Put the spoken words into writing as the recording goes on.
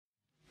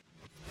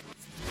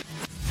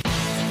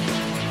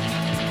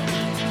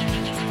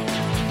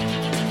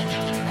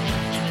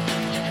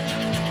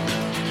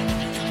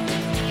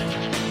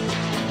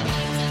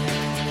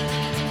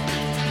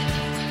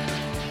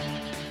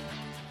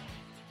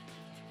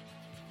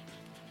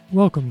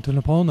Welcome to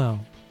Nepal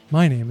Now.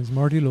 My name is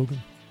Marty Logan.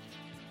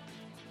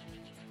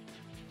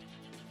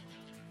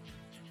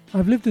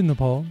 I've lived in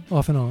Nepal,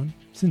 off and on,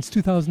 since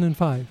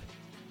 2005.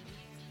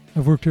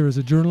 I've worked here as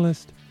a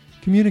journalist,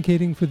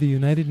 communicating for the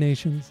United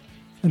Nations,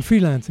 and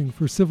freelancing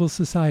for civil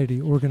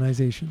society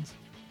organizations.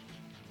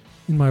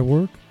 In my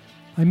work,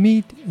 I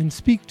meet and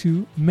speak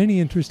to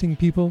many interesting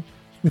people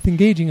with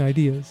engaging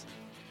ideas.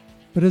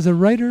 But as a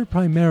writer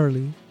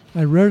primarily,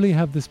 I rarely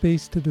have the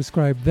space to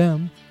describe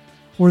them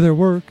or their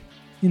work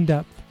in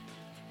depth.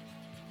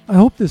 I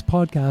hope this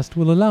podcast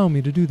will allow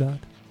me to do that.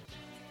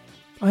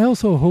 I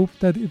also hope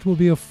that it will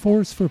be a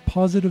force for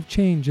positive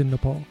change in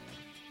Nepal,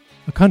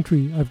 a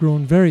country I've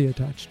grown very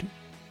attached to.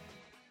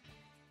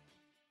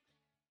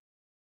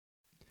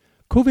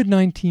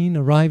 COVID-19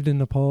 arrived in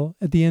Nepal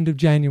at the end of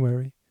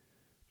January,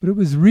 but it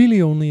was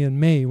really only in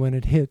May when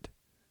it hit,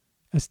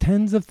 as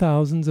tens of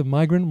thousands of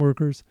migrant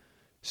workers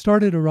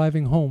started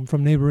arriving home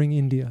from neighboring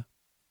India.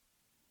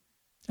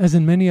 As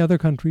in many other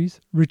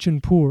countries, rich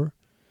and poor,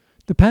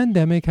 the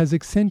pandemic has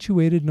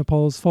accentuated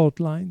Nepal's fault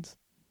lines,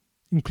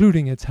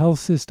 including its health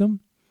system,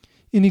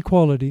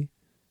 inequality,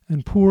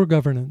 and poor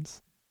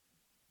governance.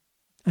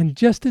 And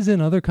just as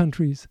in other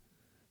countries,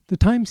 the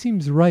time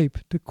seems ripe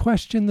to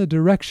question the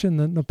direction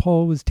that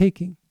Nepal was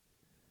taking,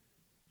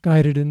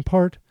 guided in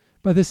part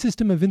by the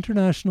system of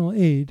international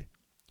aid,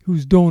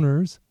 whose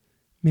donors,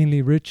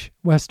 mainly rich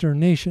Western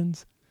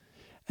nations,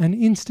 and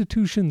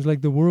institutions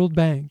like the World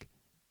Bank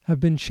have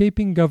been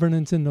shaping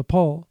governance in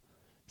Nepal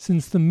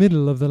since the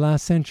middle of the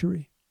last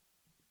century.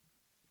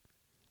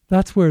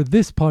 That's where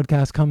this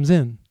podcast comes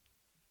in,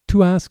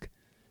 to ask,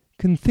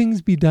 can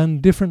things be done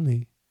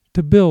differently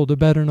to build a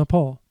better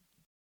Nepal?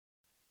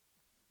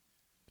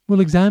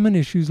 We'll examine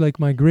issues like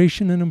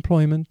migration and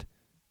employment,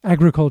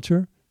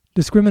 agriculture,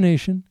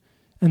 discrimination,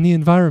 and the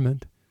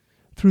environment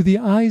through the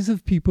eyes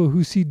of people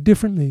who see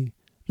differently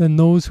than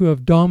those who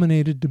have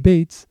dominated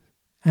debates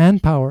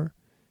and power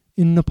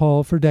in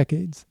Nepal for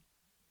decades.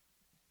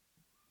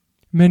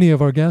 Many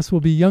of our guests will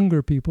be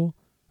younger people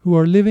who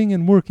are living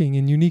and working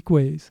in unique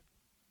ways.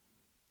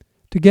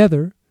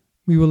 Together,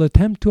 we will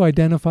attempt to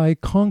identify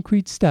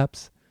concrete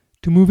steps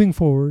to moving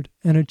forward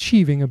and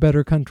achieving a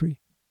better country.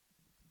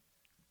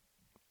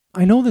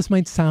 I know this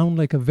might sound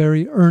like a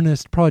very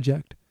earnest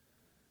project,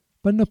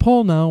 but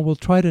Nepal Now will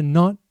try to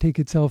not take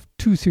itself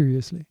too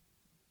seriously.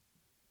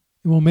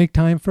 It will make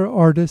time for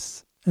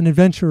artists and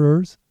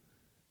adventurers,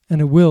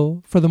 and it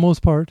will, for the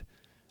most part,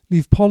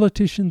 leave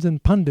politicians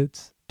and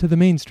pundits to the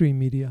mainstream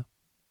media.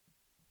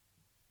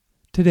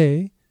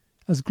 Today,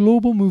 as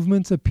global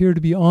movements appear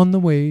to be on the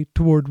way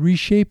toward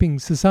reshaping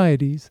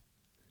societies,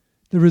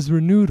 there is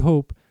renewed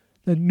hope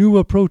that new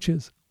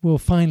approaches will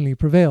finally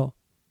prevail.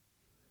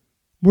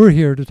 We're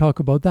here to talk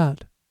about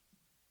that.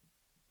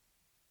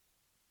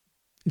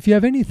 If you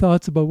have any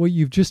thoughts about what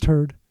you've just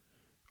heard,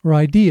 or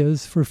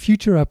ideas for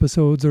future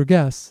episodes or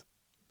guests,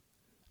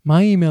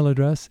 my email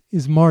address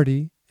is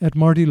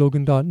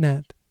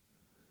marty@martylogan.net.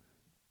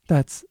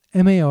 That's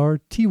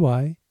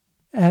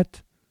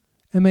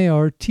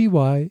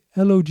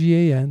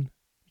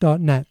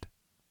marty@martylogan.net.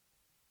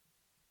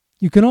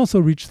 You can also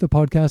reach the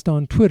podcast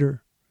on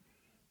Twitter.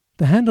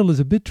 The handle is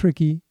a bit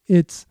tricky.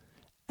 It's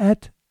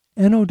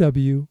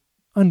 @NOW_NEPAL.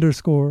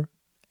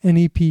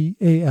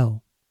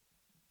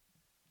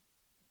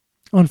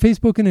 On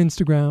Facebook and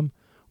Instagram,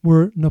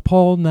 we're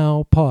Nepal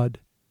Now Pod.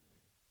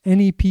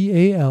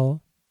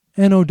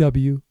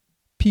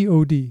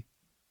 NEPAL_NOW_POD.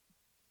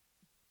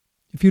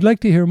 If you'd like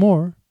to hear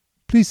more,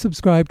 please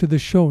subscribe to the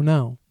show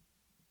now.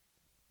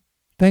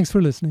 Thanks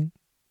for listening.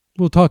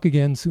 We'll talk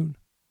again soon.